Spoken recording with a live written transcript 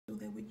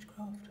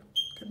witchcraft.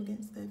 Come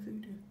against their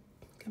voodoo.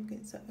 Come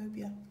against their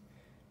obia.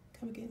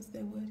 Come against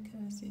their word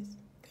curses.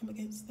 Come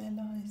against their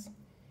lies.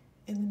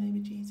 In the name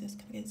of Jesus,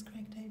 come against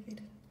Craig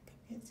David.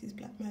 Come against his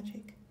black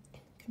magic.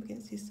 Come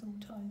against his soul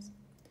ties.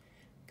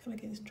 Come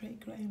against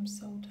Drake Graham's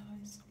soul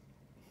ties.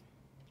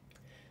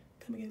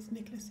 Come against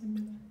Nicholas and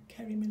Miller,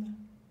 Kerry Miller.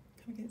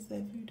 Come against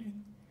their voodoo.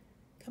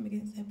 Come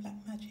against their black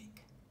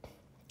magic.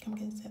 Come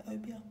against their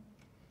obia.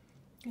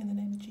 In the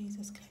name of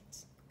Jesus,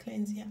 cleanse.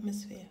 Cleanse the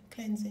atmosphere.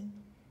 Cleanse it.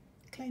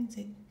 Cleanse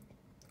it.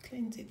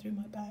 Cleanse it through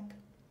my back.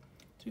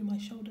 Through my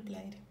shoulder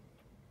blade.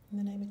 In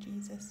the name of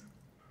Jesus.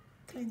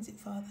 Cleanse it,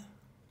 Father.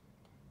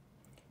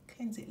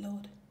 Cleanse it,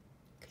 Lord.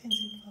 Cleanse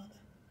it, Father.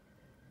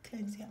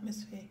 Cleanse the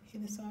atmosphere.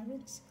 Hear the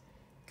sirens?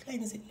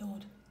 Cleanse it,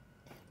 Lord.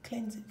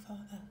 Cleanse it,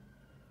 Father.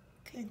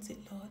 Cleanse it,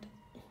 Lord.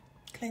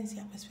 Cleanse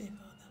the atmosphere,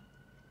 Father.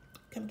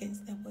 Come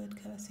against their word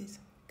curses.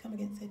 Come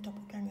against their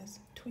doppelgangers,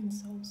 twin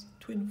souls,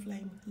 twin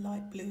flame,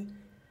 light blue.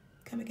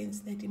 Come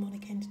against their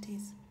demonic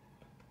entities.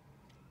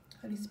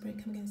 Holy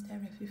Spirit, come against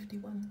Area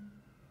 51.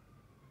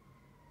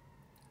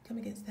 Come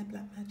against their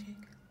black magic.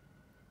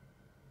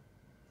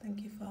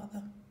 Thank you,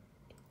 Father.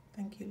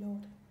 Thank you,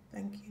 Lord.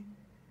 Thank you.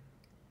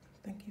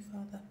 Thank you,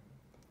 Father.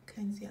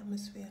 Cleanse the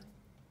atmosphere.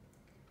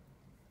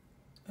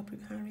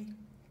 Uproot Harry.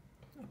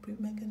 Uproot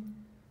Megan.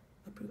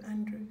 Uproot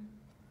Andrew.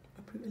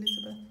 Uproot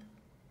Elizabeth.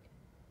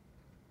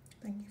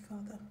 Thank you,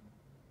 Father.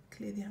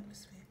 Clear the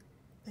atmosphere.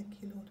 Thank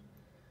you, Lord.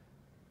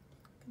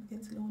 Come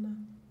against Lorna.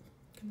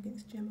 Come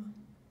against Gemma.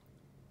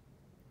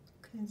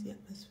 Cleanse the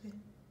atmosphere.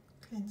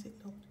 Cleanse it,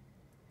 Lord.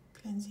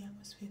 Cleanse the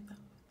atmosphere.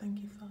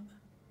 Thank you, Father.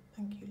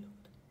 Thank you,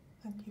 Lord.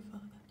 Thank you,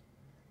 Father.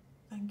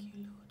 Thank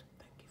you, Lord.